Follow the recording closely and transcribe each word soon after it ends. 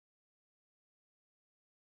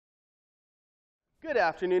Good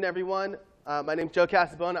afternoon, everyone. My name is Joe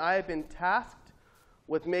Casabona. I have been tasked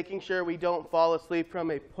with making sure we don't fall asleep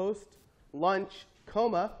from a post-lunch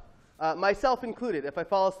coma, myself included. If I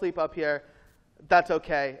fall asleep up here, that's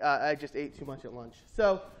OK. I just ate too much at lunch.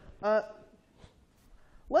 So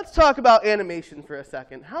let's talk about animation for a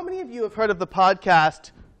second. How many of you have heard of the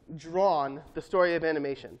podcast Drawn, the Story of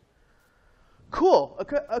Animation? Cool,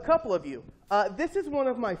 a couple of you. This is one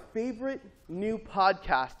of my favorite new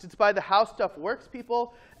podcasts. It's by the How Stuff Works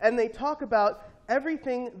people, and they talk about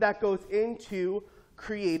everything that goes into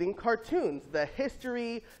creating cartoons, the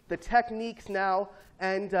history, the techniques now,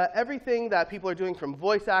 and everything that people are doing from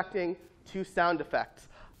voice acting to sound effects.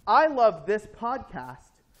 I love this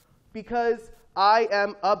podcast because I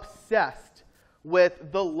am obsessed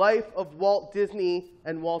with the life of Walt Disney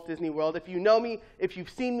and Walt Disney World. If you know me, if you've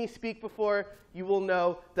seen me speak before, you will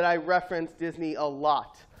know that I reference Disney a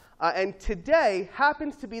lot. And today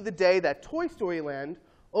happens to be the day that Toy Story Land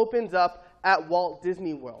opens up at Walt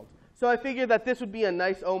Disney World. So I figured that this would be a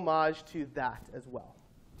nice homage to that as well.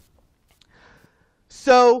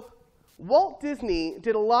 So Walt Disney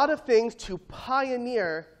did a lot of things to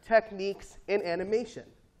pioneer techniques in animation.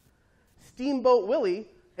 Steamboat Willie,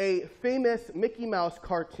 a famous Mickey Mouse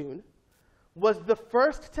cartoon, was the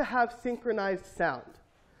first to have synchronized sound.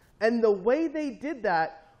 And the way they did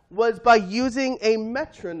that was by using a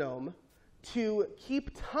metronome to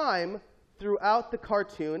keep time throughout the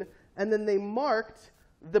cartoon, and then they marked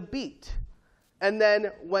the beat. And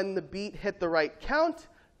then when the beat hit the right count,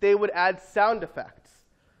 they would add sound effects,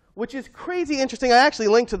 which is crazy interesting. I actually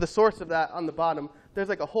linked to the source of that on the bottom. There's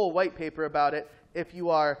like a whole white paper about it if you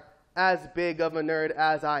are as big of a nerd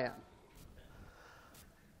as I am.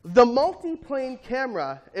 The multi-plane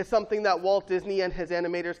camera is something that Walt Disney and his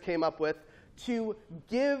animators came up with to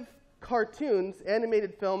give cartoons,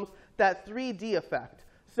 animated films, that 3D effect.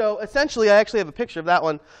 So essentially, I actually have a picture of that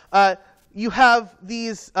one. You have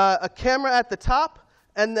a camera at the top,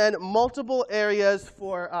 and then multiple areas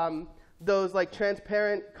for those like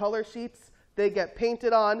transparent color sheets. They get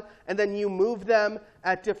painted on, and then you move them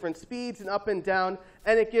at different speeds and up and down,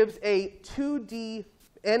 and it gives a 2D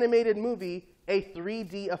animated movie a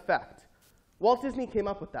 3D effect. Walt Disney came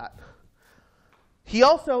up with that. He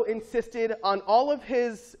also insisted on all of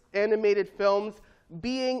his animated films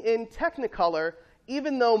being in Technicolor,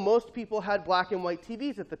 even though most people had black and white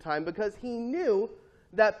TVs at the time, because he knew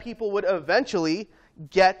that people would eventually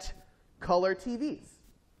get color TVs.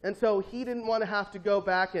 And so he didn't want to have to go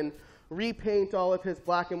back and repaint all of his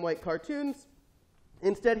black and white cartoons.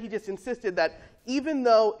 Instead, he just insisted that even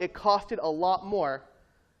though it costed a lot more,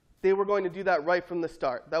 they were going to do that right from the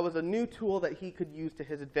start. That was a new tool that he could use to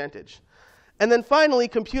his advantage. And then finally,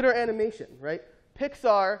 computer animation, right?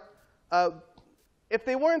 Pixar, if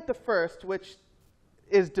they weren't the first, which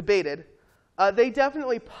is debated, they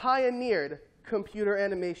definitely pioneered computer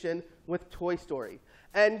animation with Toy Story.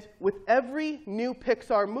 And with every new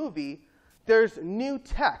Pixar movie, there's new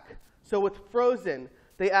tech. So with Frozen,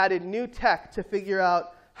 they added new tech to figure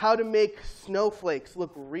out how to make snowflakes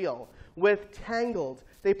look real. With Tangled,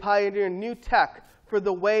 they pioneered new tech for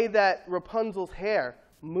the way that Rapunzel's hair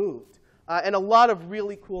moved. And a lot of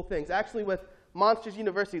really cool things. Actually, with Monsters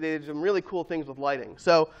University, they did some really cool things with lighting.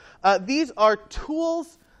 So these are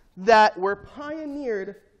tools that were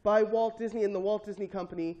pioneered by Walt Disney and the Walt Disney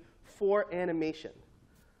Company for animation.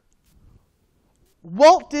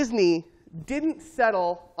 Walt Disney didn't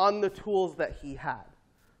settle on the tools that he had,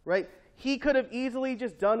 right? He could have easily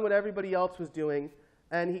just done what everybody else was doing,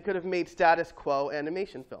 and he could have made status quo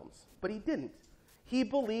animation films. But he didn't. He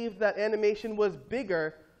believed that animation was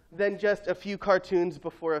bigger than just a few cartoons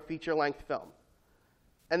before a feature-length film.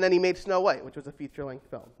 And then he made Snow White, which was a feature-length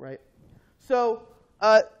film, right? So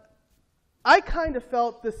I kind of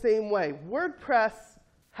felt the same way. WordPress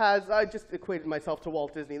has, I just equated myself to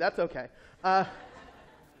Walt Disney. That's OK.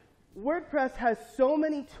 WordPress has so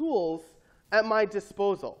many tools at my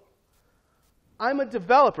disposal. I'm a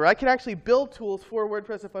developer. I can actually build tools for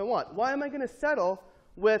WordPress if I want. Why am I going to settle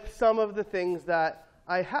with some of the things that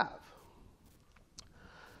I have?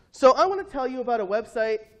 So I want to tell you about a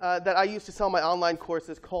website that I use to sell my online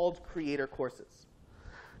courses called Creator Courses.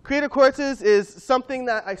 Creator Courses is something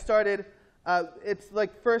that I started, it's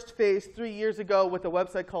like first phase 3 years ago with a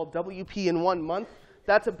website called WP in 1 month.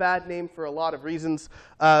 That's a bad name for a lot of reasons.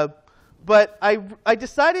 But I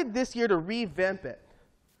decided this year to revamp it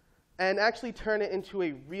and actually turn it into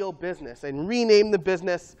a real business and rename the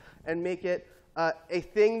business and make it a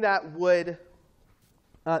thing that would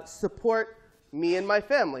support me and my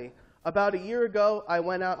family. About a year ago, I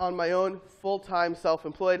went out on my own, full-time,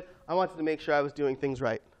 self-employed. I wanted to make sure I was doing things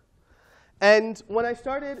right. And when I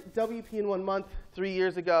started WP in 1 month 3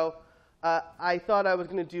 years ago, I thought I was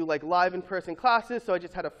going to do like live in-person classes, so I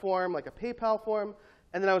just had a form, like a PayPal form.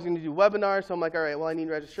 And then I was going to do webinars, so I'm like, all right, well, I need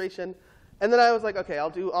registration. And then I was like, OK, I'll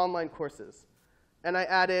do online courses. And I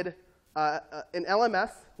added an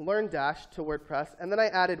LMS, LearnDash, to WordPress. And then I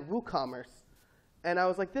added WooCommerce. And I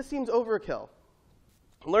was like, this seems overkill.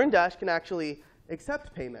 LearnDash can actually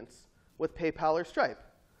accept payments with PayPal or Stripe.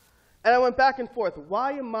 And I went back and forth.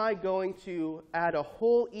 Why am I going to add a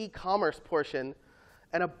whole e-commerce portion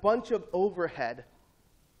and a bunch of overhead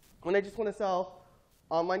when I just want to sell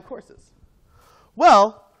online courses?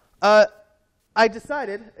 Well, I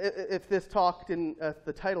decided, if this talk didn't,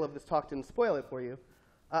 the title of this talk didn't spoil it for you,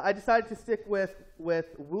 I decided to stick with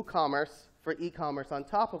WooCommerce for e-commerce on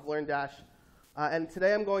top of LearnDash. And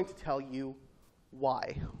today I'm going to tell you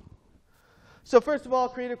why. So first of all,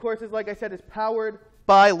 Creative Courses, like I said, is powered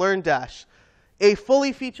by LearnDash, a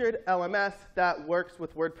fully featured LMS that works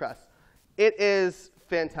with WordPress. It is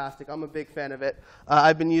fantastic. I'm a big fan of it.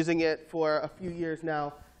 I've been using it for a few years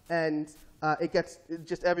now, and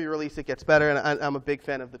just every release it gets better, and I'm a big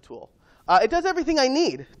fan of the tool. It does everything I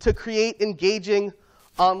need to create engaging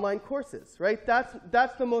online courses, right?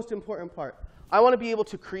 That's the most important part. I want to be able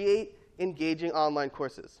to create engaging online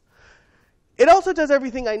courses. It also does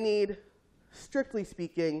everything I need, strictly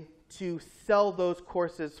speaking, to sell those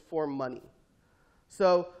courses for money.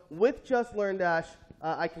 So with just LearnDash,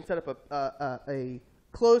 I can set up a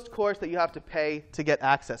closed course that you have to pay to get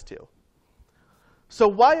access to. So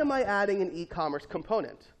why am I adding an e-commerce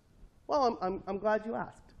component? Well, I'm glad you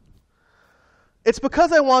asked. It's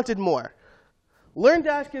because I wanted more.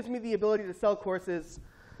 LearnDash gives me the ability to sell courses.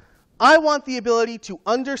 I want the ability to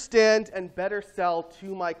understand and better sell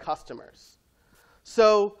to my customers.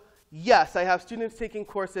 So yes, I have students taking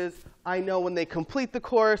courses. I know when they complete the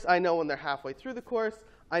course. I know when they're halfway through the course.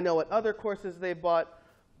 I know what other courses they've bought.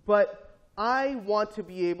 But I want to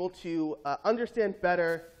be able to understand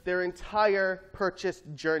better their entire purchase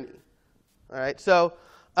journey. All right, so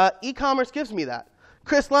e-commerce gives me that.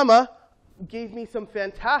 Chris Lemma gave me some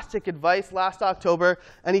fantastic advice last October,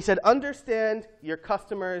 and he said, understand your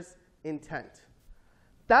customer's intent.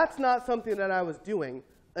 That's not something that I was doing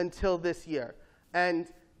until this year. And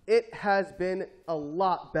it has been a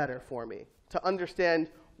lot better for me to understand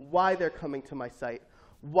why they're coming to my site,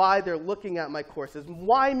 why they're looking at my courses,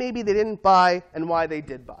 why maybe they didn't buy, and why they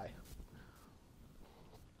did buy.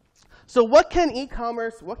 So what can an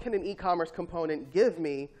e-commerce component give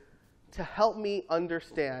me to help me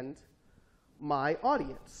understand my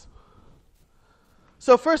audience?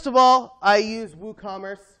 So first of all, I use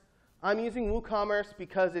WooCommerce. I'm using WooCommerce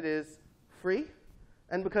because it is free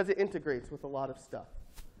and because it integrates with a lot of stuff.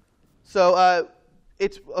 So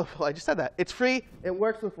I just said that. It's free. It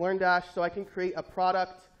works with LearnDash, so I can create a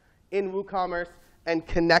product in WooCommerce and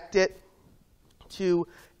connect it to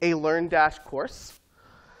a LearnDash course.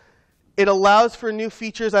 It allows for new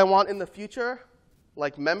features I want in the future,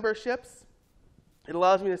 like memberships. It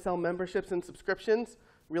allows me to sell memberships and subscriptions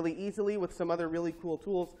really easily with some other really cool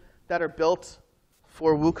tools that are built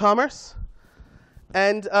for WooCommerce.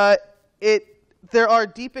 And there are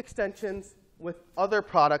deep extensions with other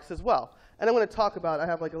products as well. And I'm going to talk about, I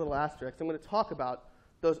have like a little asterisk, I'm going to talk about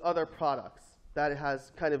those other products that it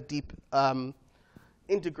has kind of deep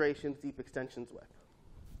integrations, deep extensions with.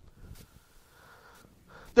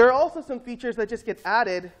 There are also some features that just get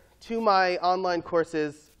added to my online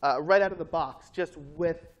courses right out of the box, just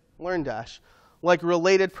with LearnDash, like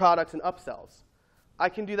related products and upsells. I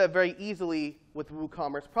can do that very easily with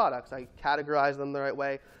WooCommerce products. I categorize them the right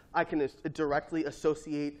way. I can directly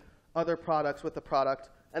associate other products with the product,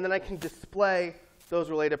 and then I can display those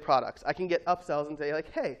related products. I can get upsells and say, like,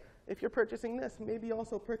 hey, if you're purchasing this, maybe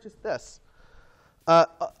also purchase this.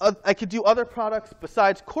 I could do other products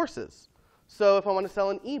besides courses. So if I want to sell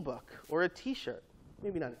an ebook or a T-shirt,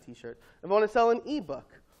 maybe not a T-shirt. If I want to sell an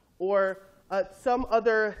ebook or some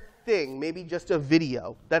other thing, maybe just a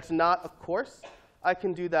video that's not a course, I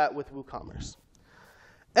can do that with WooCommerce.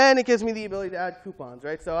 And it gives me the ability to add coupons,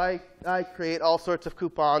 right? So I create all sorts of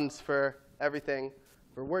coupons for everything,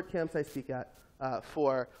 for WordCamps I speak at,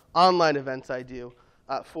 for online events I do,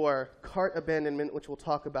 for cart abandonment, which we'll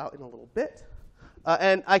talk about in a little bit.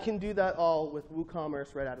 And I can do that all with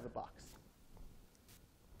WooCommerce right out of the box.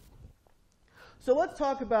 So let's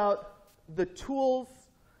talk about the tools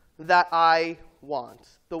that I want,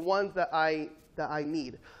 the ones that I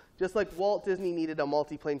need. Just like Walt Disney needed a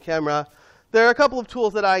multi-plane camera, there are a couple of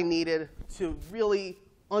tools that I needed to really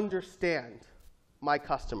understand my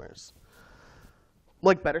customers.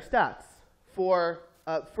 Like better stats for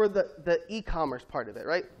the e-commerce part of it,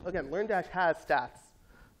 right? Again, LearnDash has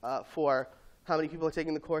stats for how many people are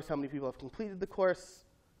taking the course, how many people have completed the course,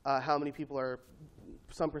 how many people are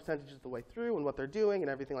some percentages of the way through and what they're doing and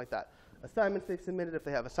everything like that. Assignments they've submitted if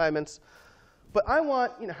they have assignments. But I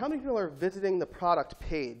want, how many people are visiting the product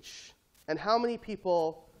page and how many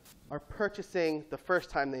people are purchasing the first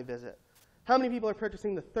time they visit? How many people are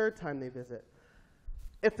purchasing the third time they visit?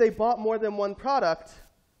 If they bought more than one product,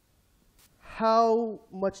 how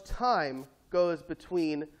much time goes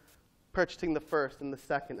between purchasing the first and the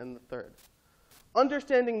second and the third?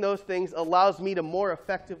 Understanding those things allows me to more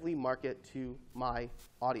effectively market to my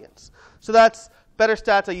audience. So that's better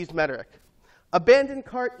stats. I used Metric. Abandoned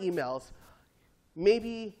cart emails.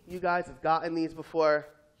 Maybe you guys have gotten these before.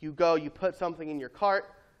 You go, you put something in your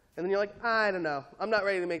cart, and then you're like, I don't know. I'm not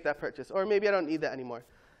ready to make that purchase. Or maybe I don't need that anymore.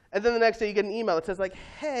 And then the next day you get an email that says like,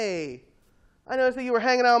 hey, I noticed that you were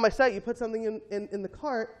hanging out on my site. You put something in the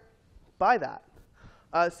cart. Buy that.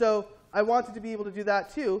 So I wanted to be able to do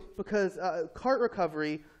that too, because cart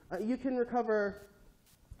recovery, you can recover,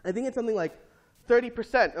 I think it's something like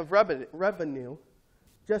 30% of revenue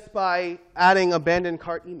just by adding abandoned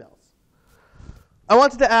cart emails. I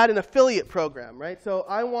wanted to add an affiliate program, right? So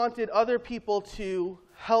I wanted other people to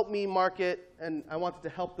help me market, and I wanted to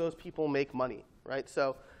help those people make money, right?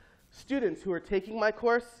 So students who are taking my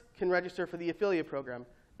course can register for the affiliate program.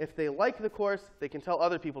 If they like the course, they can tell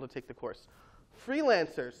other people to take the course.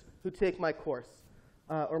 Freelancers who take my course,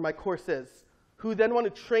 or my courses, who then want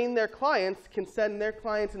to train their clients, can send their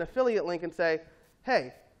clients an affiliate link and say,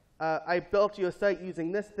 hey, I built you a site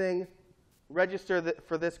using this thing, register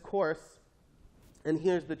for this course, and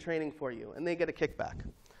here's the training for you. And they get a kickback.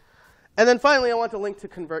 And then finally, I want to link to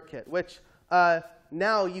ConvertKit, which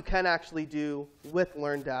now you can actually do with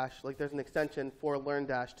LearnDash. Like there's an extension for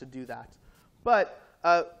LearnDash to do that. But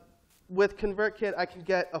with ConvertKit, I can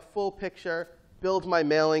get a full picture, build my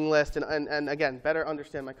mailing list, and again, better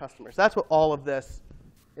understand my customers. That's what all of this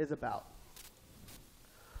is about.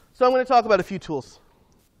 So I'm going to talk about a few tools.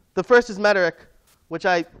 The first is Metric, which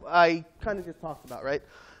I kind of just talked about, right?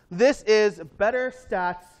 This is better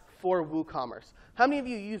stats for WooCommerce. How many of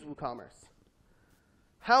you use WooCommerce?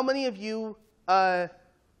 How many of you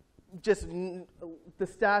just the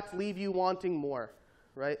stats leave you wanting more,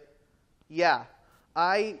 right? Yeah.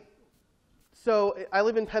 So I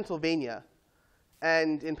live in Pennsylvania.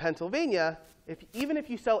 And in Pennsylvania, even if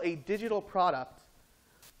you sell a digital product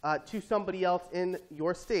to somebody else in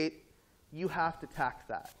your state, you have to tax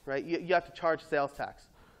that, right? You have to charge sales tax.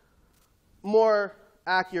 More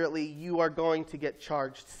accurately, you are going to get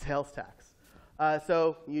charged sales tax.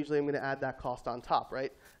 So usually I'm going to add that cost on top,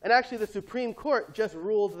 right? And actually, the Supreme Court just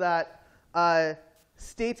ruled that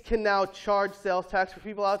states can now charge sales tax for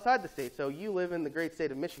people outside the state. So you live in the great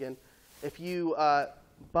state of Michigan. If you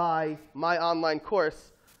buy my online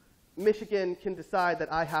course, Michigan can decide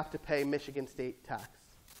that I have to pay Michigan state tax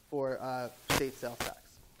for state sales tax.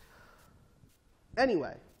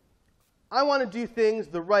 Anyway, I want to do things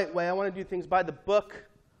the right way. I want to do things by the book.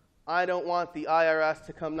 I don't want the IRS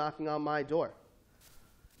to come knocking on my door.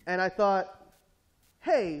 And I thought,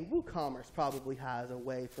 hey, WooCommerce probably has a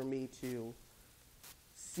way for me to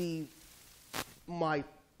see my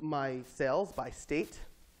sales by state.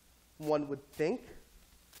 One would think.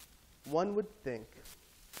 One would think.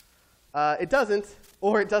 It doesn't,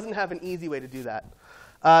 or it doesn't have an easy way to do that.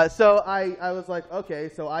 So I was like, OK,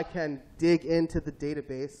 so I can dig into the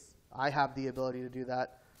database. I have the ability to do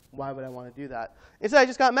that. Why would I want to do that? Instead, I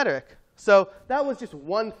just got Metric. So that was just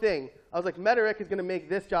one thing. I was like, Metric is going to make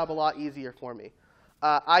this job a lot easier for me.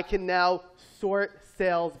 I can now sort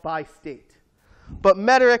sales by state. But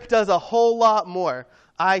Metric does a whole lot more.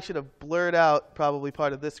 I should have blurred out probably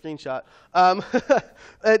part of this screenshot.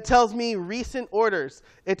 It tells me recent orders.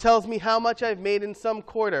 It tells me how much I've made in some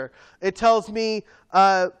quarter. It tells me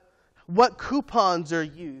what coupons are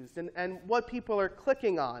used and what people are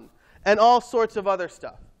clicking on and all sorts of other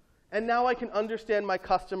stuff. And now I can understand my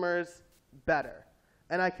customers better.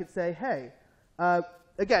 And I could say, hey,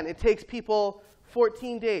 again, it takes people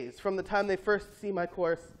 14 days from the time they first see my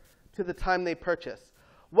course to the time they purchase.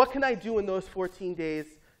 What can I do in those 14 days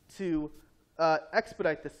to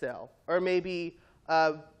expedite the sale? Or maybe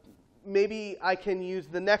I can use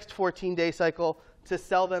the next 14-day cycle to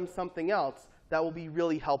sell them something else that will be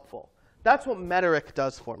really helpful. That's what Metric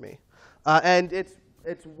does for me. And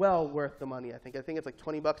it's well worth the money, I think. I think it's like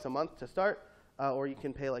 $20 a month to start, or you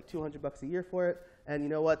can pay like $200 a year for it. And you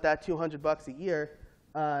know what? That $200 a year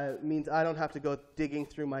means I don't have to go digging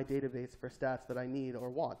through my database for stats that I need or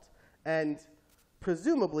want. And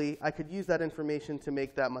presumably, I could use that information to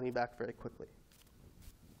make that money back very quickly.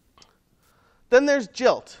 Then there's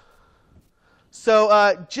Jilt. So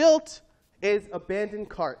Jilt is abandoned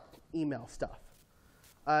cart email stuff.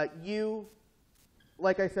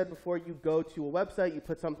 Like I said before, you go to a website, you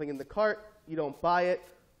put something in the cart, you don't buy it.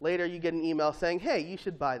 Later, you get an email saying, hey, you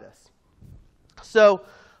should buy this. So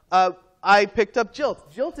I picked up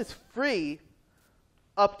Jilt. Jilt is free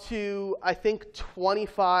up to, I think,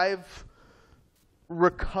 25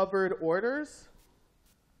 recovered orders.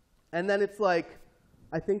 And then it's like,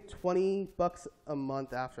 I think, $20 a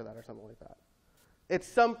month after that or something like that. It's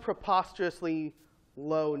some preposterously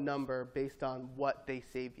low number based on what they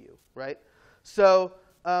save you, right? So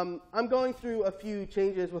I'm going through a few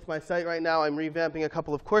changes with my site right now. I'm revamping a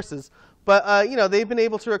couple of courses. But they've been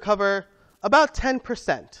able to recover about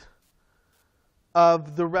 10%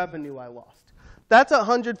 of the revenue I lost. That's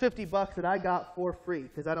 $150 that I got for free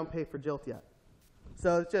because I don't pay for Jilt yet.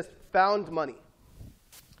 So it's just found money.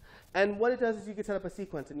 And what it does is you could set up a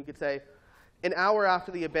sequence, and you could say, an hour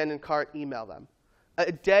after the abandoned cart, email them.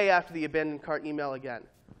 A day after the abandoned cart, email again.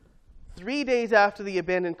 3 days after the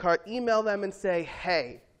abandoned cart, email them and say,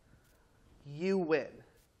 hey, you win.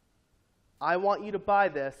 I want you to buy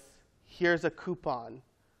this. Here's a coupon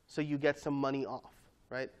so you get some money off,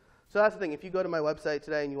 right? So that's the thing. If you go to my website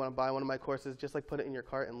today and you want to buy one of my courses, just like put it in your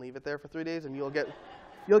cart and leave it there for 3 days, and you'll get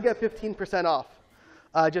 15% off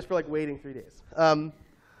just for like waiting 3 days.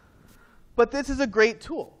 But this is a great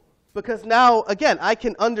tool because now, again, I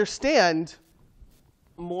can understand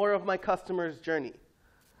more of my customer's journey.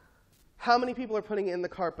 How many people are putting it in the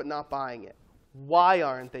cart but not buying it? Why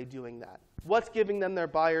aren't they doing that? What's giving them their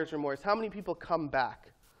buyer's remorse? How many people come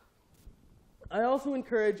back? I also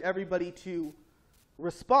encourage everybody to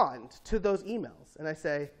respond to those emails. And I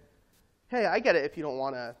say, hey, I get it if you don't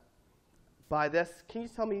want to buy this. Can you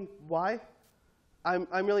tell me why? I'm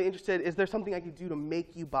really interested. Is there something I could do to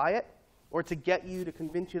make you buy it or to get you to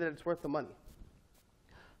convince you that it's worth the money?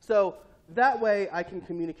 So that way I can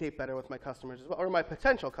communicate better with my customers as well, or my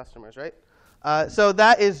potential customers, right? So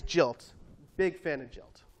that is Jilt. Big fan of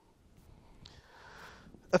Jilt.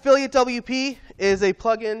 Affiliate WP is a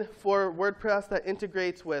plugin for WordPress that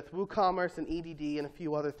integrates with WooCommerce and EDD and a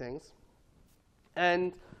few other things.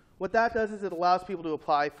 And what that does is it allows people to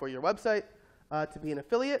apply for your website to be an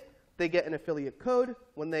affiliate. They get an affiliate code.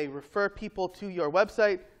 When they refer people to your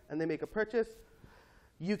website and they make a purchase,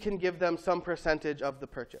 you can give them some percentage of the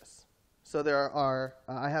purchase. So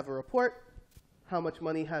I have a report. How much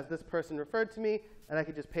money has this person referred to me? And I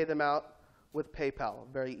could just pay them out with PayPal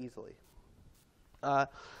very easily. One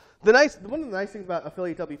of the nice things about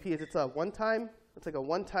Affiliate WP is it's like a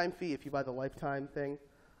one-time fee if you buy the lifetime thing.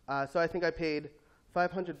 So I think I paid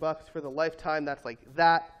 $500 for the lifetime. That's like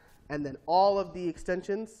that, and then all of the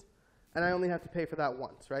extensions, and I only have to pay for that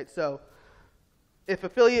once, right? So if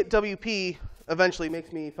Affiliate WP eventually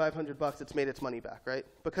makes me $500, it's made its money back, right?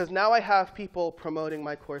 Because now I have people promoting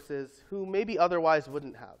my courses who maybe otherwise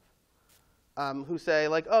wouldn't have, who say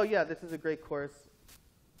like, oh yeah, this is a great course.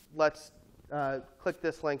 Let's click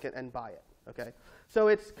this link and buy it, okay? So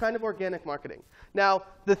it's kind of organic marketing. Now,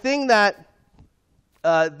 the thing that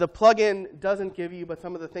the plugin doesn't give you, but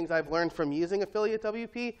some of the things I've learned from using Affiliate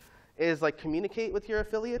WP is like communicate with your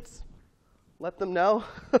affiliates. Let them know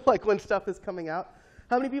like when stuff is coming out.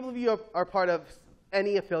 How many people of you are part of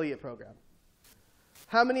any affiliate program?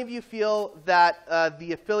 How many of you feel that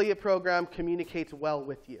the affiliate program communicates well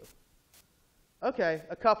with you? Okay,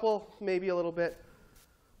 a couple, maybe a little bit.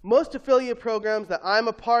 Most affiliate programs that I'm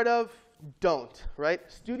a part of don't, right?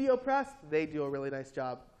 StudioPress, they do a really nice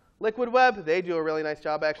job. Liquid Web, they do a really nice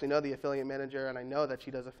job. I actually know the affiliate manager, and I know that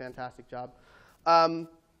she does a fantastic job.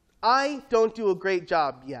 I don't do a great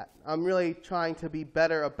job yet. I'm really trying to be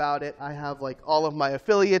better about it. I have like all of my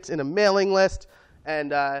affiliates in a mailing list,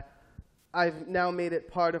 and I've now made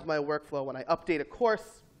it part of my workflow when I update a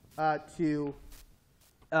course to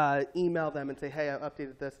email them and say, hey, I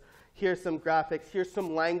updated this. Here's some graphics. Here's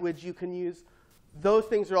some language you can use. Those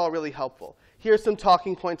things are all really helpful. Here's some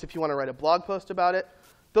talking points if you want to write a blog post about it.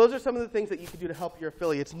 Those are some of the things that you can do to help your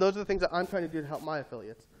affiliates, and those are the things that I'm trying to do to help my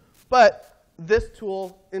affiliates. But this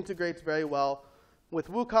tool integrates very well with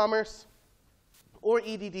WooCommerce or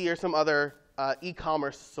EDD or some other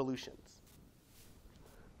e-commerce solutions.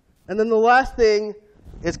 And then the last thing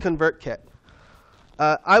is ConvertKit.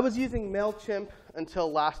 I was using MailChimp until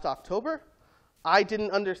last October. I didn't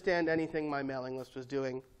understand anything my mailing list was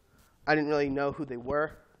doing. I didn't really know who they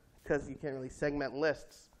were because you can't really segment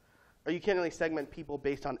lists, or you can't really segment people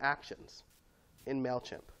based on actions in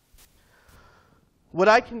MailChimp. What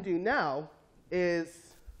I can do now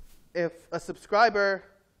is if a subscriber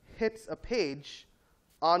hits a page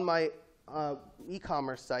on my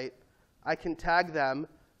e-commerce site, I can tag them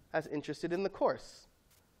as interested in the course.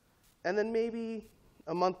 And then maybe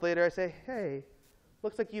a month later I say, hey,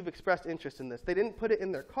 looks like you've expressed interest in this. They didn't put it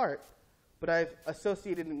in their cart, but I've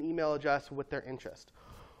associated an email address with their interest.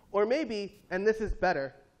 Or maybe, and this is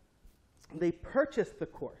better, they purchased the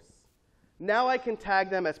course. Now I can tag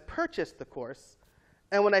them as purchased the course,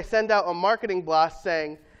 and when I send out a marketing blast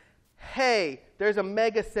saying, hey, there's a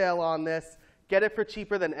mega sale on this, get it for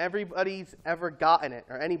cheaper than everybody's ever gotten it,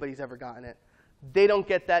 or anybody's ever gotten it, they don't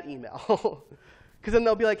get that email. Because then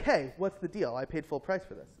they'll be like, hey, what's the deal? I paid full price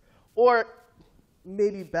for this. Or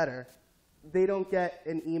maybe better, they don't get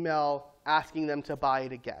an email asking them to buy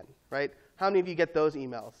it again, right? How many of you get those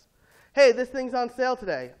emails? Hey, this thing's on sale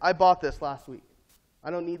today. I bought this last week. I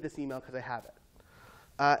don't need this email because I have it.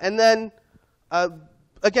 And then,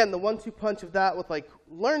 again, the 1-2 punch of that with like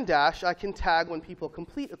LearnDash, I can tag when people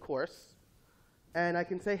complete a course. And I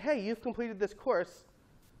can say, hey, you've completed this course.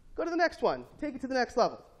 Go to the next one. Take it to the next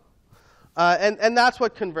level. And that's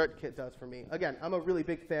what ConvertKit does for me. Again, I'm a really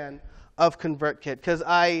big fan of ConvertKit because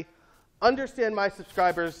I understand my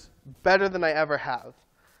subscribers better than I ever have.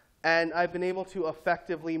 And I've been able to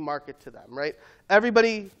effectively market to them, right?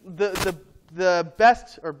 Everybody, the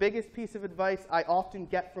best or biggest piece of advice I often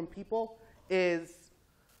get from people is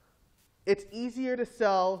it's easier to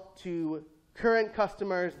sell to current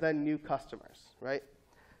customers than new customers, right?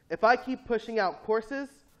 If I keep pushing out courses,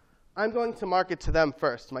 I'm going to market to them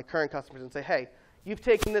first, my current customers, and say, hey, you've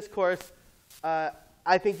taken this course. I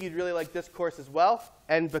think you'd really like this course as well.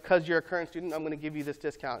 And because you're a current student, I'm going to give you this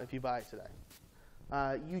discount if you buy it today.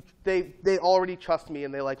 They already trust me,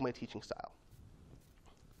 and they like my teaching style.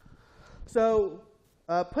 So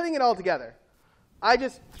putting it all together, I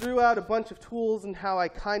just threw out a bunch of tools and how I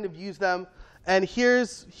kind of use them. And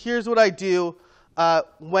here's what I do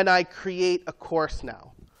when I create a course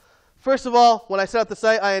now. First of all, when I set up the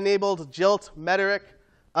site, I enabled Jilt, Metric,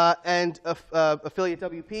 and Affiliate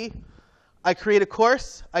WP. I create a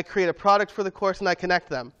course, I create a product for the course, and I connect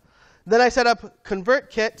them. Then I set up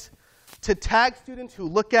ConvertKit to tag students who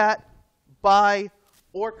look at, buy,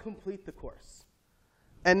 or complete the course.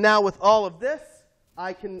 And now with all of this,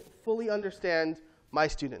 I can fully understand my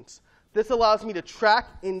students. This allows me to track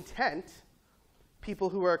intent, people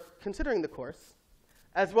who are considering the course,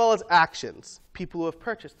 as well as actions, people who have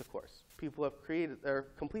purchased the course, people who have created or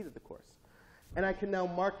completed the course. And I can now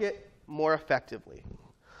market more effectively.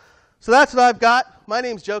 So that's what I've got. My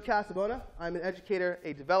name's Joe Casabona. I'm an educator,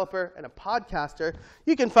 a developer, and a podcaster.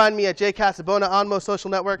 You can find me at jcasabona on most social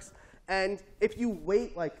networks. And if you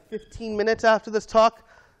wait like 15 minutes after this talk,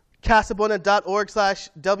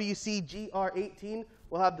 casabona.org/WCGR18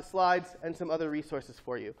 will have the slides and some other resources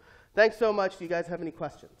for you. Thanks so much. Do you guys have any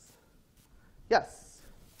questions? Yes?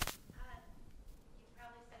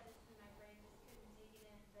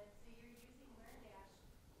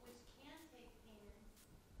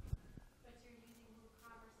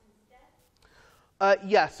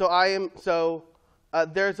 Yes, so I am. So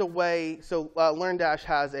there's a way. So LearnDash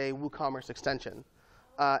has a WooCommerce extension,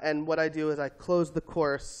 and what I do is I close the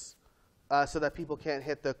course so that people can't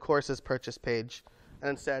hit the course's purchase page,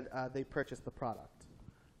 and instead they purchase the product.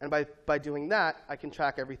 And by doing that, I can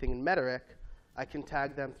track everything in Metric. I can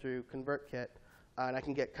tag them through ConvertKit, and I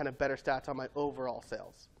can get kind of better stats on my overall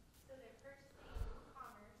sales. So they're purchasing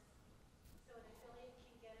WooCommerce, so an affiliate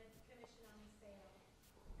can get a commission on the sale,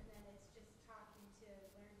 and then it's just talking to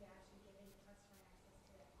LearnDash and giving the customer access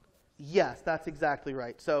to that course. Yes, that's exactly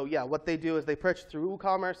right. So yeah, what they do is they purchase through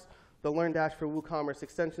WooCommerce. The LearnDash for WooCommerce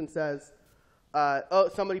extension says, oh,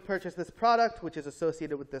 somebody purchased this product, which is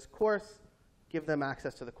associated with this course. Give them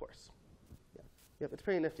access to the course. Yeah. Yep, it's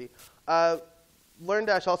pretty nifty.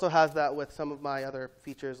 LearnDash also has that with some of my other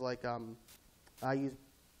features, like I use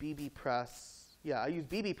BBPress. Yeah, I use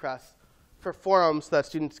BBPress for forums so that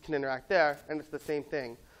students can interact there, and it's the same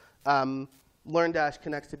thing. LearnDash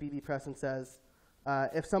connects to BBPress and says,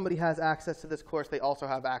 if somebody has access to this course, they also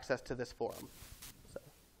have access to this forum. So,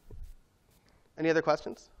 any other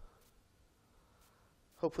questions?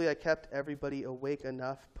 Hopefully I kept everybody awake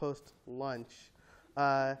enough post-lunch.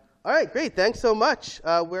 All right, great. Thanks so much.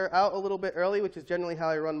 We're out a little bit early, which is generally how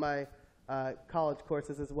I run my college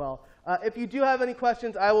courses as well. If you do have any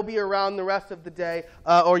questions, I will be around the rest of the day,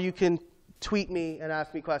 or you can tweet me and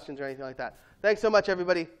ask me questions or anything like that. Thanks so much,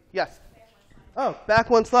 everybody. Yes? Oh,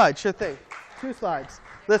 back one slide. Sure thing. 2 slides.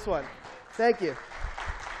 This one. Thank you.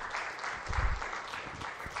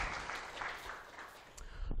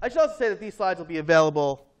 I should also say that these slides will be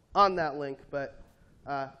available on that link, but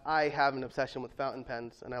I have an obsession with fountain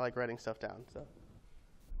pens, and I like writing stuff down. So.